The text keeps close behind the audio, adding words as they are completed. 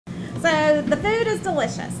So the food is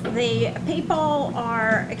delicious. The people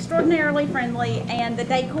are extraordinarily friendly, and the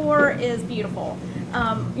decor is beautiful.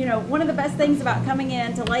 You know, one of the best things about coming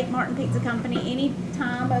in to Lake Martin Pizza Company any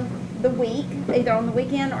time of the week, either on the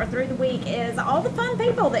weekend or through the week, is all the fun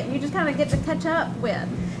people that you just kind of get to catch up with.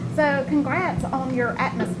 So congrats on your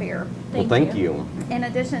atmosphere. Thank you. In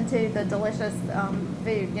addition to the delicious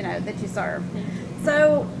food, you know, that you serve.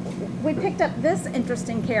 So we picked up this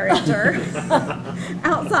interesting character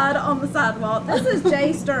outside on the sidewalk. This is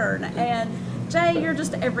Jay Stern, and Jay, you're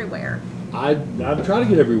just everywhere. I try to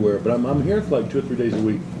get everywhere, but I'm here for like 2 or 3 days a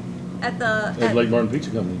week At Lake Martin Pizza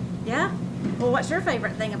Company. Yeah. Well, what's your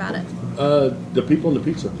favorite thing about it? The people and the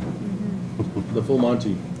pizza, the full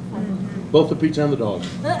Monty, both the pizza and the dog.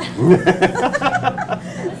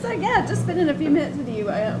 So yeah, just spending a few minutes with you.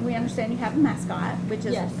 We understand you have a mascot, which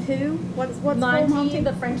is Yes. who? What's Monty, full Monty?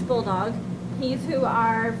 the French Bulldog. He's who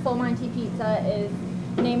our Full Monty Pizza is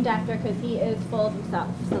named after because he is full of himself.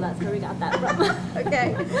 So that's where we got that from.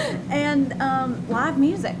 Okay. And live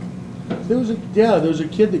music. There was a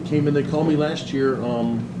kid that came in. They called me last year.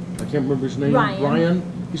 I can't remember his name. Ryan.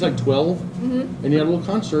 He's like 12, and he had a little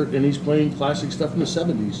concert, and he's playing classic stuff in the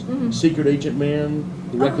 70s. Secret Agent Man,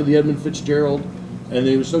 the wreck of the Edmund Fitzgerald, and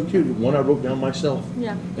it was so cute. One I wrote down myself.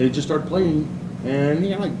 Yeah. And he just started playing, and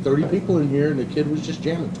he had like 30 people in here, and the kid was just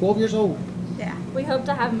jamming. 12 years old. Yeah. We hope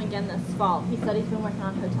to have him again this fall. He said he's been working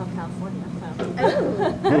on Hotel California. So.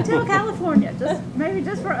 Oh, Hotel California, maybe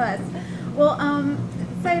just for us. Well,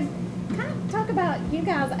 so kind of talk about you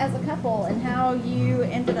guys as a couple and how you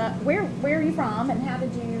ended up. Where are you from, and how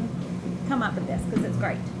did you come up with this? Because it's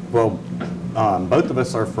great. Well, both of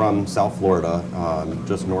us are from South Florida,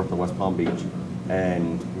 just north of West Palm Beach.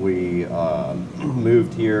 And we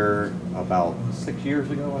moved here about 6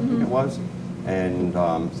 years ago, I think it was. And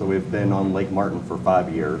so we've been on Lake Martin for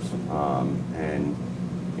 5 years. And,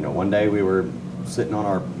 you know, one day we were sitting on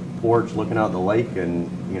our porch looking out the lake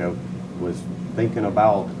and, you know, was thinking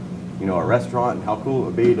about, you know, a restaurant and how cool it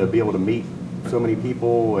would be to be able to meet so many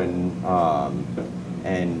people. And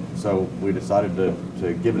so we decided to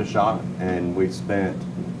give it a shot. And we spent,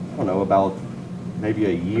 I don't know, about maybe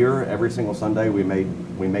a year. Every single Sunday we made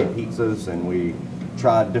pizzas, and we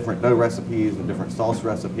tried different dough recipes and different sauce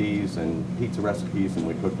recipes and pizza recipes, and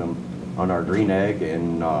we cooked them on our green egg,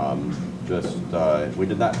 and we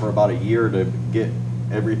did that for about a year to get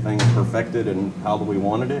everything perfected and how we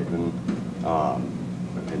wanted it, and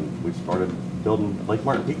we started building Lake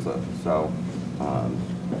Martin Pizza. So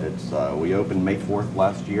we opened May 4th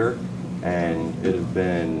last year, and it has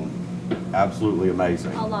been absolutely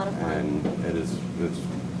amazing. A lot of fun. And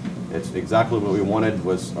it's exactly what we wanted,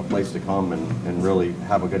 was a place to come and really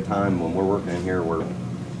have a good time. When we're working in here,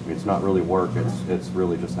 it's not really work, it's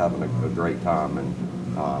really just having a great time. And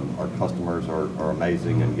our customers are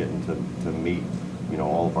amazing, and getting to meet, you know,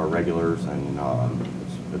 all of our regulars, and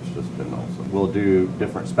it's just been awesome. We'll do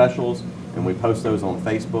different specials, and we post those on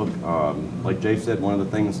Facebook. Like Jay said, one of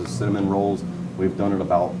the things is cinnamon rolls. We've done it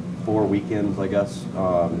about 4 weekends, I guess.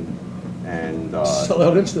 And Sell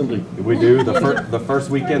out instantly. we do. The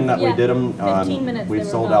first weekend that we Yeah. did them, 15 minutes we they were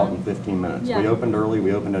sold out gone. in 15 minutes. Yeah. We opened early.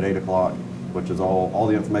 We opened at 8 o'clock, which is all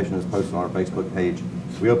the information is posted on our Facebook page.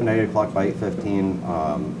 We opened at 8 o'clock. By 8:15,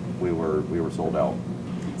 we were sold out.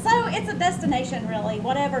 So it's a destination, really,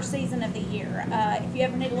 whatever season of the year. If you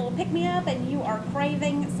ever need a little pick-me-up and you are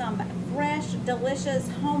craving some fresh, delicious,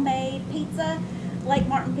 homemade pizza, Lake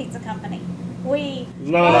Martin Pizza Company. We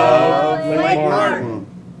Love Lake Lake Martin. Martin.